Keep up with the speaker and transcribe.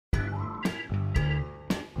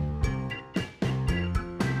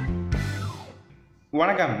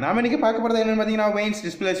வணக்கம். நாம இன்னைக்கு பார்க்க போறது என்னன்னு பாத்தீங்கன்னா வெயின்ஸ்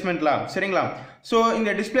டிஸ்பிளேஸ்மென்ட்ல சரிங்களா. சோ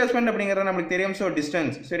இந்த டிஸ்பிளேஸ்மென்ட் அப்படிங்கறது நமக்கு தெரியும். சோ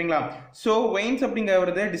டிஸ்டன்ஸ் சரிங்களா. சோ வெயின்ஸ்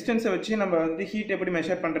அப்படிங்கறது டிஸ்டன்ஸை வச்சு நம்ம வந்து ஹீட் எப்படி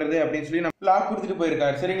மெஷர் பண்றது அப்படின்னு சொல்லி நம்ம லா கொடுத்துட்டு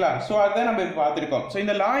போயிருக்காரு சரிங்களா. சோ அதான் நம்ம இப்ப பார்த்திருக்கோம். சோ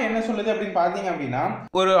இந்த லா என்ன சொல்லுது அப்படின்னு பாத்தீங்க அப்படின்னா,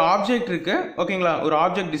 ஒரு ஆப்ஜெக்ட் இருக்கு ஓகேங்களா. ஒரு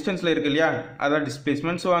ஆப்ஜெக்ட் டிஸ்டன்ஸ்ல இருக்கு இல்லையா, அதான்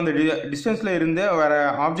டிஸ்பிளேஸ்மென்ட். சோ அந்த டிஸ்டன்ஸ்ல இருந்து வர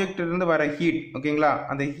ஆப்ஜெக்ட் இருந்து வர ஹீட் ஓகேங்களா,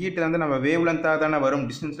 அந்த ஹீட் வந்து நம்ம வேவ் லென்த்தா தானே வரும்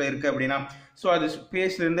டிஸ்டன்ஸ்ல இருக்கு அப்படின்னா. ஸோ அது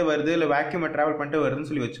ஸ்பேஸ்ல இருந்து வருது இல்லை வேக்யூமை ட்ராவல் பண்ணிட்டு வருதுன்னு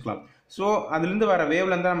சொல்லி வச்சுக்கலாம். ஸோ அதுலேருந்து வர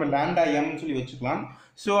வேவ்ல இருந்தால் நம்ம லாம்டா எம்னு சொல்லி வச்சுக்கலாம்.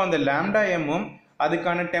 ஸோ அந்த லாம்டா எம்மும்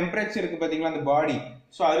அதுக்கான டெம்பரேச்சர் இருக்கு பார்த்தீங்களா, அந்த பாடி.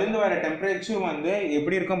 ஸோ அதுலேருந்து வர டெம்பரேச்சர் வந்து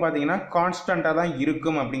எப்படி இருக்கும் பார்த்தீங்கன்னா கான்ஸ்டண்ட்டாக தான்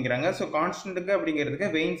இருக்கும் அப்படிங்கிறாங்க. ஸோ கான்ஸ்டன்ட்டுக்கு அப்படிங்கிறதுக்கு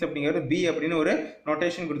வெயின்ஸ் அப்படிங்கிறது பி அப்படின்னு ஒரு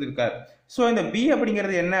நோட்டேஷன் கொடுத்துருக்காரு. ஸோ இந்த பி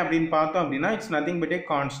அப்படிங்கிறது என்ன அப்படின்னு பார்த்தோம் அப்படின்னா, it's nothing but A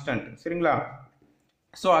constant சரிங்களா.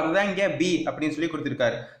 ஸோ அதுதான் இங்கே பி அப்படின்னு சொல்லி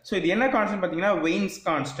கொடுத்துருக்காரு. ஸோ இது என்ன கான்ஸ்டன்ட் பார்த்தீங்கன்னா வெயின்ஸ்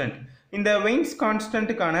கான்ஸ்டன்ட். இந்த வெயின்ஸ்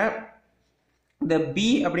கான்ஸ்டன்ட்டுக்கான இந்த பி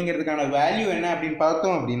அப்படிங்கிறதுக்கான வேல்யூ என்ன அப்படின்னு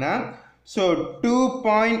பார்த்தோம் அப்படின்னா, ஸோ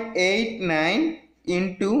 2.89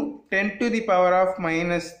 இன்டூ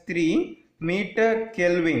 10⁻³ மீட்டர்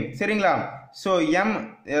கெல்வின் சரிங்களா. ஸோ எம்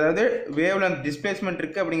அதாவது வேவ் லென்த் டிஸ்பிளேஸ்மெண்ட்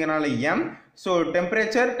இருக்கு அப்படிங்கிறனால எம். ஸோ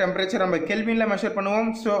டெம்பரேச்சர் நம்ம கெல்வின்ல மெஷர் பண்ணுவோம்.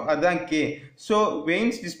 ஸோ அதுதான் K. So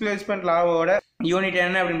veins displacement லாவோட unit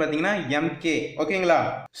என்ன அப்படின்னு பார்த்தீங்கன்னா எம்கே ஓகேங்களா.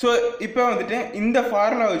 ஸோ இப்போ வந்துட்டு இந்த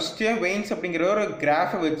ஃபார்முலா வச்சுட்டு வெயின்ஸ் அப்படிங்கிற ஒரு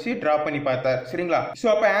கிராஃபை வச்சு டிரா பண்ணி பார்த்தார் சரிங்களா. ஸோ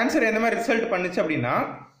அப்போ ஆன்சர் எந்த மாதிரி ரிசல்ட் பண்ணுச்சு அப்படின்னா,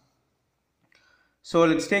 so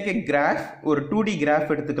let's take a graph. ஒரு 2D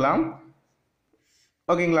கிராஃப் எடுத்துக்கலாம்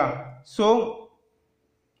ஓகேங்களா. ஸோ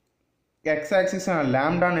எக்ஸ் ஆக்சிஸ் நான்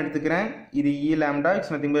லாம்டான்னு எடுத்துக்கிறேன். இது இ lambda,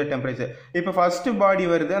 it's nothing but temperature. இப்போ ஃபர்ஸ்ட் பாடி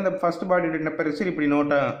வருது. அந்த ஃபர்ஸ்ட் பாடியோட டெம்பரேச்சர் இப்படி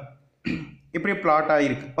இப்படி பிளாட்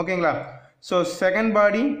ஆகிருக்கு ஓகேங்களா. ஸோ செகண்ட்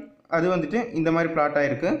பாடி அது வந்துட்டு இந்த மாதிரி பிளாட்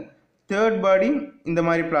ஆகிருக்கு. தேர்ட் பாடி இந்த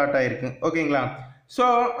மாதிரி பிளாட் ஆகிருக்கு ஓகேங்களா. ஸோ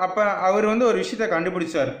அப்போ அவர் வந்து ஒரு விஷயத்தை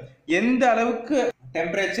கண்டுபிடிச்சார். எந்த அளவுக்கு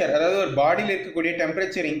டெம்பரேச்சர், அதாவது ஒரு பாடியில் இருக்கக்கூடிய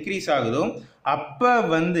டெம்பரேச்சர் இன்க்ரீஸ் ஆகுதோ அப்போ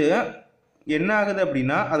வந்து என்ன ஆகுது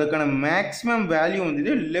அப்படின்னா அதுக்கான மேக்ஸிமம் வேல்யூ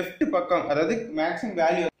வந்துட்டு லெஃப்ட் பக்கம், அதாவது மேக்ஸிமம்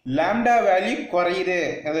வேல்யூ லாம்டா வேல்யூ குறையுது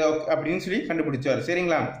அது அப்படின்னு சொல்லி கண்டுபிடிச்சார்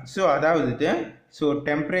சரிங்களா. ஸோ அதாவது ஸோ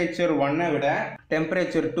டெம்பரேச்சர் 1 விட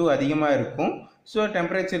டெம்பரேச்சர் 2 அதிகமாக இருக்கும். ஸோ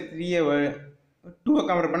டெம்பரேச்சர் 2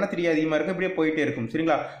 கம்பேர் பண்ணால் 3 அதிகமாக இருக்கும். இப்படியே போயிட்டே இருக்கும்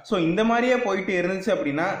சரிங்களா. ஸோ இந்த மாதிரியே போயிட்டு இருந்துச்சு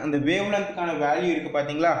அப்படின்னா அந்த வேவ் லென்த்துக்கான வேல்யூ இருக்குது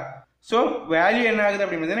பார்த்தீங்களா. ஸோ வேல்யூ என்ன ஆகுது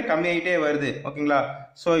அப்படின்னு பார்த்தீங்கன்னா கம்மியாகிட்டே வருது ஓகேங்களா.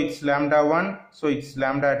 So it's lambda 1, so it's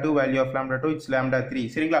lambda 2, value of lambda 2 it's lambda 3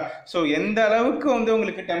 சரிங்களா. ஸோ எந்த அளவுக்கு வந்து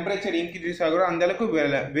உங்களுக்கு டெம்பரேச்சர் இன்க்ரீஸ் ஆகுறோ அந்த அளவுக்கு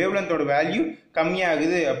வேவ் லென்த்தோட வேல்யூ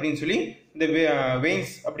கம்மியாகுது அப்படின்னு சொல்லி இந்த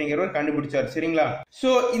வெயின்ஸ் அப்படிங்கிறவர் கண்டுபிடிச்சார் சரிங்களா. ஸோ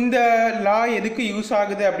இந்த லா எதுக்கு யூஸ்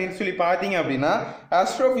ஆகுது அப்படின்னு சொல்லி பார்த்தீங்க அப்படின்னா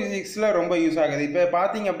ஆஸ்ட்ரோபிசிக்ஸில் ரொம்ப யூஸ் ஆகுது. இப்போ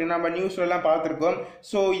பார்த்தீங்க அப்படின்னா நம்ம நியூஸ்லாம் பார்த்துருக்கோம்.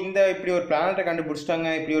 ஸோ இந்த இப்படி ஒரு பிளானட்டை கண்டுபிடிச்சிட்டாங்க,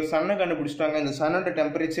 இப்படி ஒரு சன்னை கண்டுபிடிச்சிட்டாங்க, இந்த சன்னோட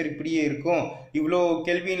டெம்பரேச்சர் இப்படியே இருக்கும், இவ்வளோ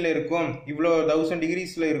கெல்வின்ல இருக்கும், இவ்வளோ 1000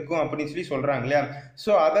 டிகிரிஸ்ல இருக்கும் அப்படின்னு சொல்லி சொல்கிறாங்க இல்லையா.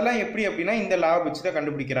 ஸோ அதெல்லாம் எப்படி அப்படின்னா இந்த லா வச்சு தான்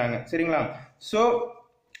கண்டுபிடிக்கிறாங்க சரிங்களா. ஸோ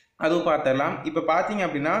அதுவும் பார்த்துடலாம். இப்போ பார்த்தீங்க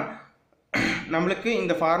அப்படின்னா நம்மளுக்கு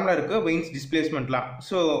இந்த ஃபார்முலா இருக்கு வெயின்ஸ் டிஸ்பிளேஸ்மெண்ட்லாம்.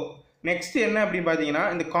 ஸோ நெக்ஸ்ட் என்ன அப்படின்னு பார்த்தீங்கன்னா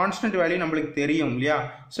இந்த கான்ஸ்டன்ட் வேல்யூ நம்மளுக்கு தெரியும் இல்லையா.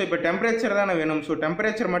 ஸோ இப்போ டெம்பரேச்சர் தானே வேணும். ஸோ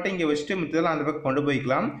டெம்பரேச்சர் மட்டும் இங்கே வச்சுட்டு மித்ததெல்லாம் அந்த பக்கம் கொண்டு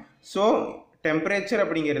போய்க்கலாம். ஸோ டெம்பரேச்சர்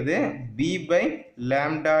அப்படிங்கிறது பி பை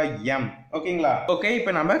லாம்டா எம் ஓகேங்களா. ஓகே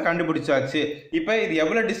இப்போ நம்ம கண்டுபிடிச்சாச்சு. இப்போ இது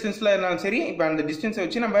எவ்வளோ டிஸ்டன்ஸில் இருந்தாலும் சரி, இப்போ அந்த டிஸ்டன்ஸை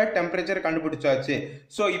வச்சு நம்ம டெம்பரேச்சர் கண்டுபிடிச்சாச்சு.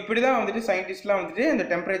 ஸோ இப்படி தான் வந்துட்டு சயின்டிஸ்ட்லாம் வந்துட்டு இந்த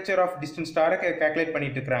டெம்பரேச்சர் ஆஃப் டிஸ்டன்ஸ் ஸ்டாரை கேல்குலேட்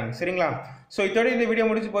பண்ணிட்டு இருக்காங்க சரிங்களா. ஸோ இதோட இந்த வீடியோ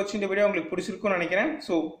முடிஞ்சு போச்சு. இந்த வீடியோ உங்களுக்கு பிடிச்சிருக்கும்னு நினைக்கிறேன்.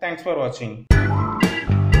 ஸோ தேங்க்ஸ் ஃபார் வாட்சிங்.